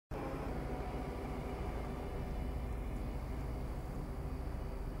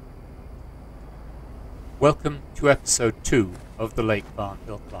Welcome to episode 2 of the Lake Farm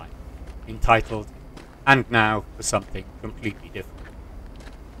Hill Climb, entitled, And Now for Something Completely Different.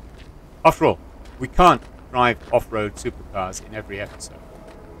 After all, we can't drive off-road supercars in every episode,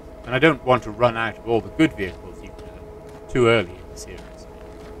 and I don't want to run out of all the good vehicles you can have too early in the series.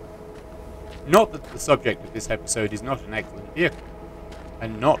 Not that the subject of this episode is not an excellent vehicle,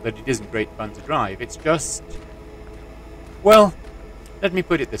 and not that it isn't great fun to drive, it's just... well, let me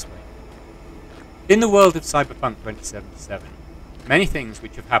put it this way. In the world of Cyberpunk 2077, many things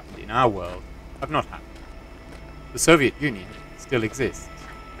which have happened in our world have not happened. The Soviet Union still exists,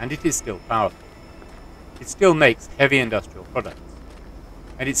 and it is still powerful. It still makes heavy industrial products,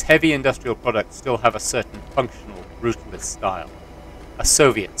 and its heavy industrial products still have a certain functional brutalist style, a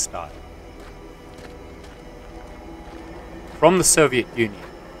Soviet style. From the Soviet Union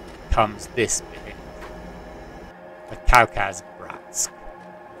comes this behemoth, the Kaukaz.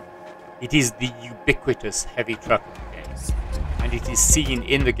 It is the ubiquitous heavy truck of the game, and it is seen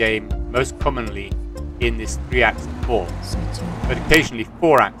in the game most commonly in this 3-axle form, but occasionally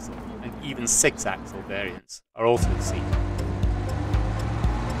 4-axle and even 6-axle variants are also seen.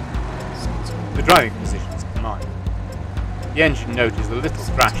 The driving positions command. The engine note is a little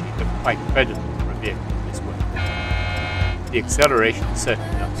thrashy but quite credible for a vehicle of this weight. The acceleration is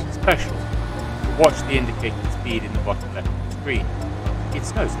certainly nothing special, but watch the indicated speed in the bottom left of the screen.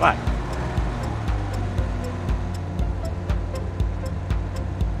 It's no slack.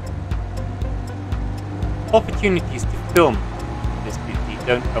 Opportunities to film this beauty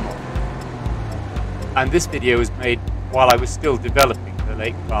don't come often, and this video was made while I was still developing the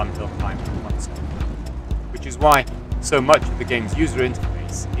Lake Farm Hill Climb concept, which is why so much of the game's user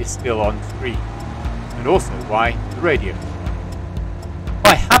interface is still on screen, and also why the radio is running.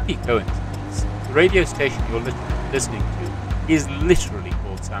 By happy coincidence, the radio station you're listening to is literally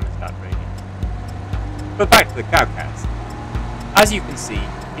called Samizdat Radio. But back to the Kaukaz. As you can see,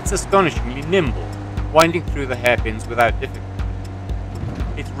 it's astonishingly nimble, winding through the hairpins without difficulty.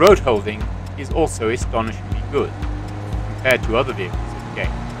 Its road holding is also astonishingly good, compared to other vehicles in the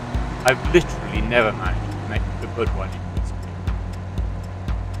game. I've literally never managed to put one into its view.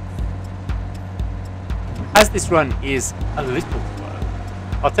 As this run is a little slow,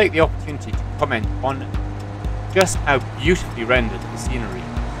 I'll take the opportunity to comment on just how beautifully rendered the scenery is.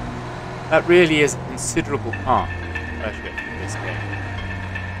 That really is a considerable part of the pleasure of this game.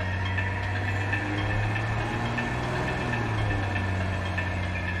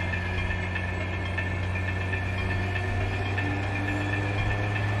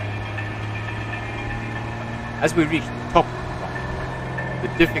 As we reach the top of the climb, the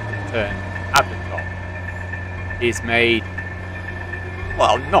difficult turn at the top is made,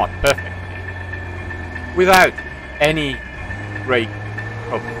 well, not perfectly, without any great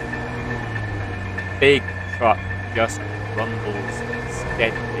problem. The big truck just rumbles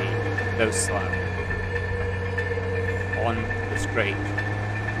steadily, though slowly, on the straight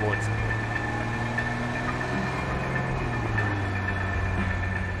towards it.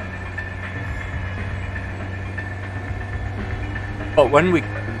 But when we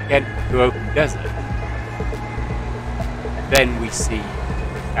get to open desert, then we see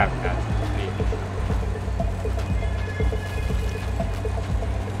the Kaukaz clearly.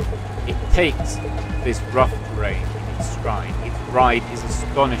 It takes this rough terrain in its stride. Its ride is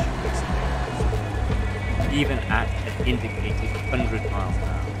astonishingly smooth, even at an indicated 100 miles an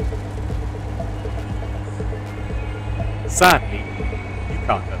hour. Sadly, you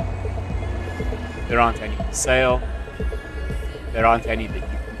can't open. There aren't any for sale. There aren't any that you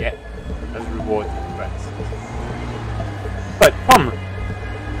can get as rewards in press. But comrade,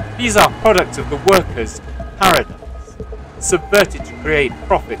 these are products of the workers' paradise, subverted to create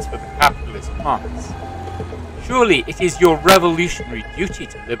profits for the capitalist class. Surely it is your revolutionary duty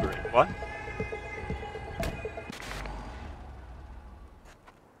to liberate one.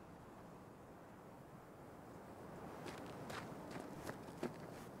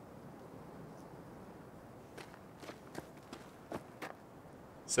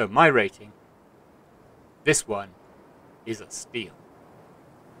 So my rating, this one is a steal.